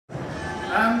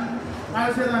I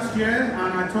was here last year and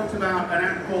I talked about an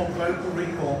app called Vocal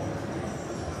Recall.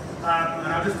 And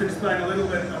I'll just explain a little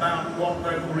bit about what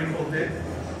Vocal Recall did.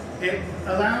 It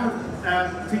allowed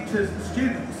teachers and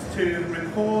students to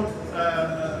record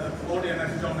an audio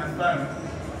message on their phone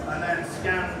and then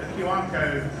scan the QR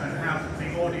code and have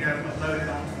the audio uploaded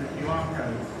onto the QR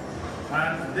code.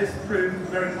 And this proved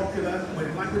very popular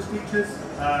with language teachers,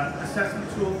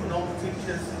 assessment tool for normal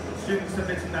teachers, students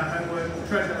submitting their homework,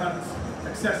 treasure hunts,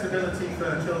 accessibility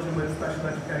for children with special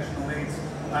educational needs,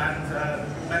 and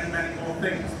many, many more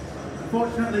things.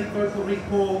 Unfortunately, Vocal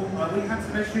Recall, we had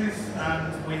some issues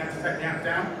and we had to take the app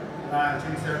down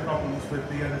due to problems with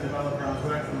the other developer I was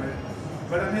working with.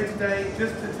 But I'm here today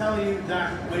just to tell you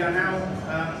that we are now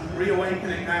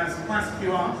reawakening as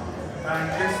ClassQR, and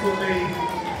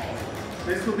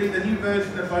this will be the new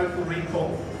version of Vocal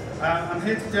Recall. I'm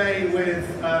here today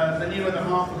with the new other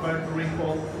half of Vocal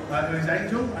Recall, who is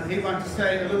Angel, and he'd like to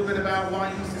say a little bit about why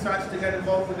he's decided to get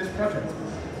involved with this project.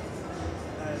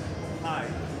 Hi.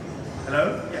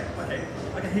 Hello? Yeah, okay.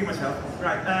 I can hear myself.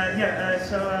 Right,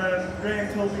 so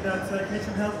Graham told me that you need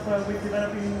some help with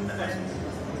developing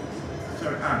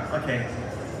Sorry, okay.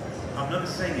 I'm not a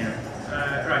singer.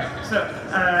 Right, so,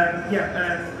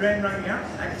 Graham rang me up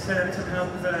and he said I need some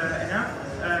help with an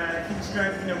app. He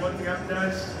described, what the app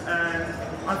does, and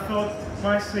I thought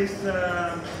my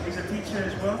sister is a teacher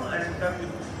as well, and that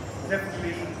would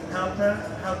definitely help her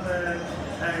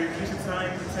reduce the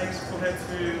time it takes for her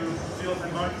to do all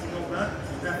her marketing and all that.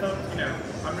 And I thought,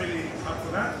 I'm really up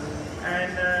for that.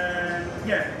 And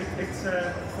it's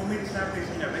for me this app is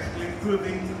basically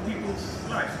improving people's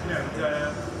lives,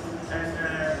 and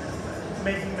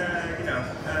making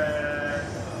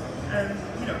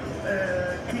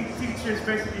teachers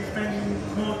basically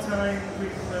spending more time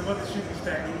with what they should be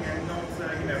spending, and not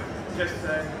just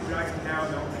writing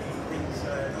down all the things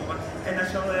and all that. And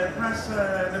I shall pass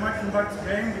the microphone back to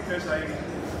Graham because I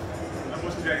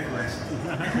wasn't ready for this.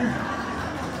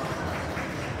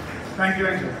 Thank you,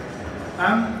 Angel.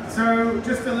 So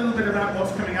just a little bit about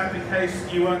what's coming up in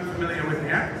case you weren't familiar with the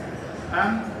app.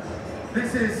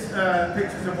 This is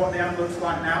pictures of what the app looks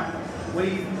like now.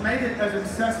 We made it as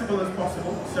accessible as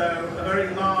possible, so a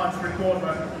very large record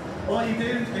button. All you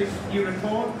do is you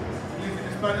record using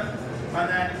this button, and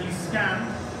then you scan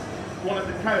one of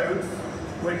the codes,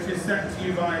 which is sent to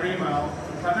you via email,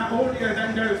 and that audio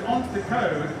then goes onto the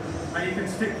code, and you can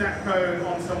stick that code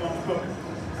on someone's book,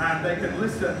 and they can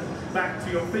listen back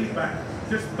to your feedback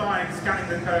just by scanning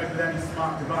the code with any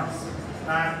smart device.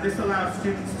 This allows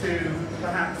students to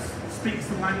perhaps speak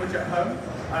some language at home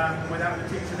without the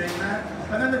teacher being there,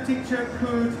 and then the teacher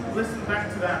could listen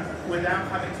back to that without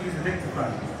having to use a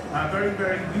dictaphone. Very,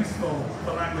 very useful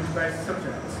for language-based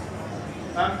subjects.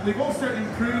 We've also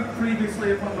improved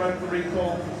previously upon Vocal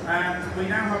Recall, and we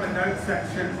now have a note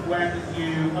section when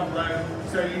you upload,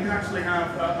 so you can actually have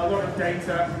a lot of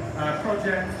data,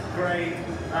 project, grade,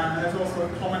 and there's also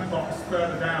a comment box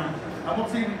further down. And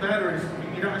what's even better is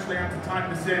you don't actually have to type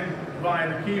this in via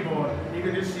the keyboard. You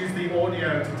can just use the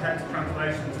audio to text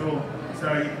translation tool,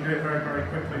 so you can do it very, very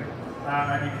quickly.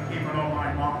 And you can keep an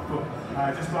online markbook,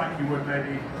 just like you would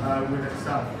maybe with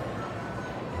Excel.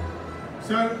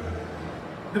 So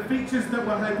the features that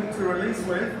we're hoping to release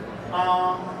with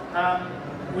are,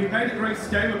 we've made it very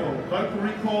scalable. Vocal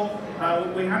Recall,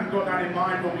 we hadn't got that in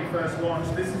mind when we first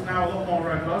launched. This is now a lot more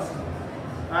robust.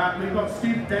 We've got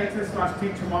student data /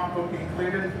 teacher markbook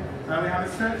included. We have a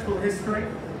searchable history.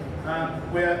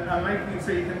 We're making it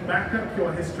so you can back up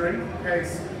your history in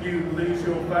case you lose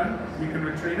your phone, you can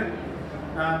retrieve it.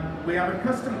 We have a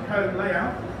custom code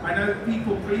layout. I know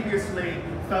people previously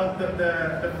felt that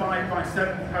the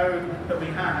 5x7 code that we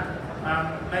had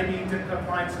maybe didn't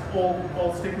apply to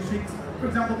all sticker sheets. For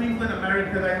example, people in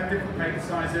America, they have different paper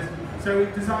sizes. So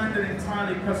we've designed an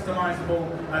entirely customizable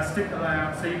sticker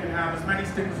layout so you can have as many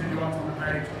stickers as you want on the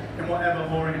page in whatever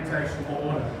orientation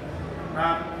or order.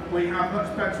 We have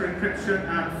much better encryption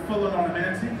and full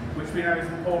anonymity, which we know is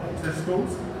important to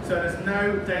schools. So there's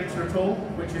no data at all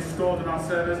which is stored on our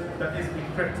servers that isn't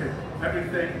encrypted.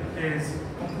 Everything is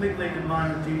completely in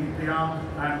line with GDPR,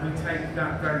 and we take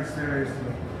that very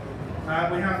seriously.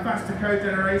 We have faster code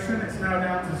generation. It's now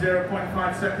down to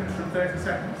 0.5 seconds from 30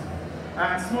 seconds.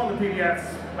 And smaller PDFs,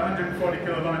 140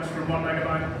 kilobytes from 1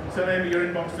 megabyte, so maybe your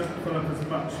inbox doesn't fill up as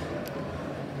much.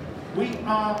 We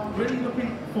are really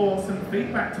looking for some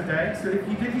feedback today, so if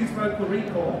you did use Vocal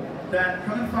Recall, then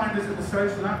come and find us at the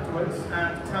social afterwards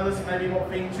and tell us maybe what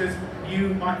features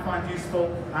you might find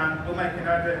useful, and we'll make a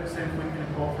note of it and see if we can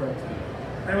incorporate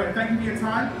it. Anyway, thank you for your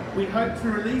time. We hope to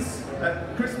release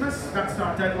at Christmas. That's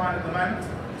our deadline at the moment.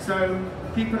 So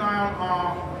keep an eye on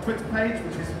our Twitter page,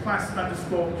 which is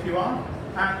class_QR.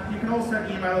 And you can also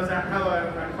email us at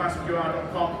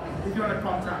hello@classqr.com if you want to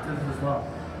contact us as well.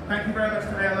 Thank you very much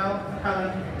to ALL,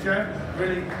 Helen, Joe.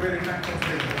 Really, really thankful to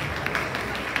be here.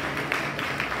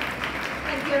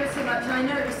 Thank you ever so much. And I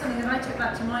know it was something that I took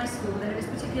back to my school, and it was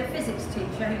particularly a physics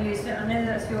teacher who used it. I know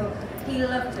he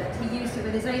loved it. He used it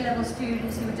with his A-level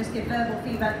students. He would just give verbal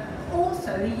feedback.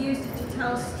 Also, he used it to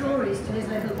tell stories to his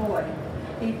little boy.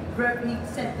 He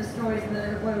said the stories and the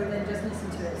little boy would then just listen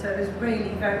to it. So it was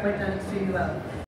really went down extremely well.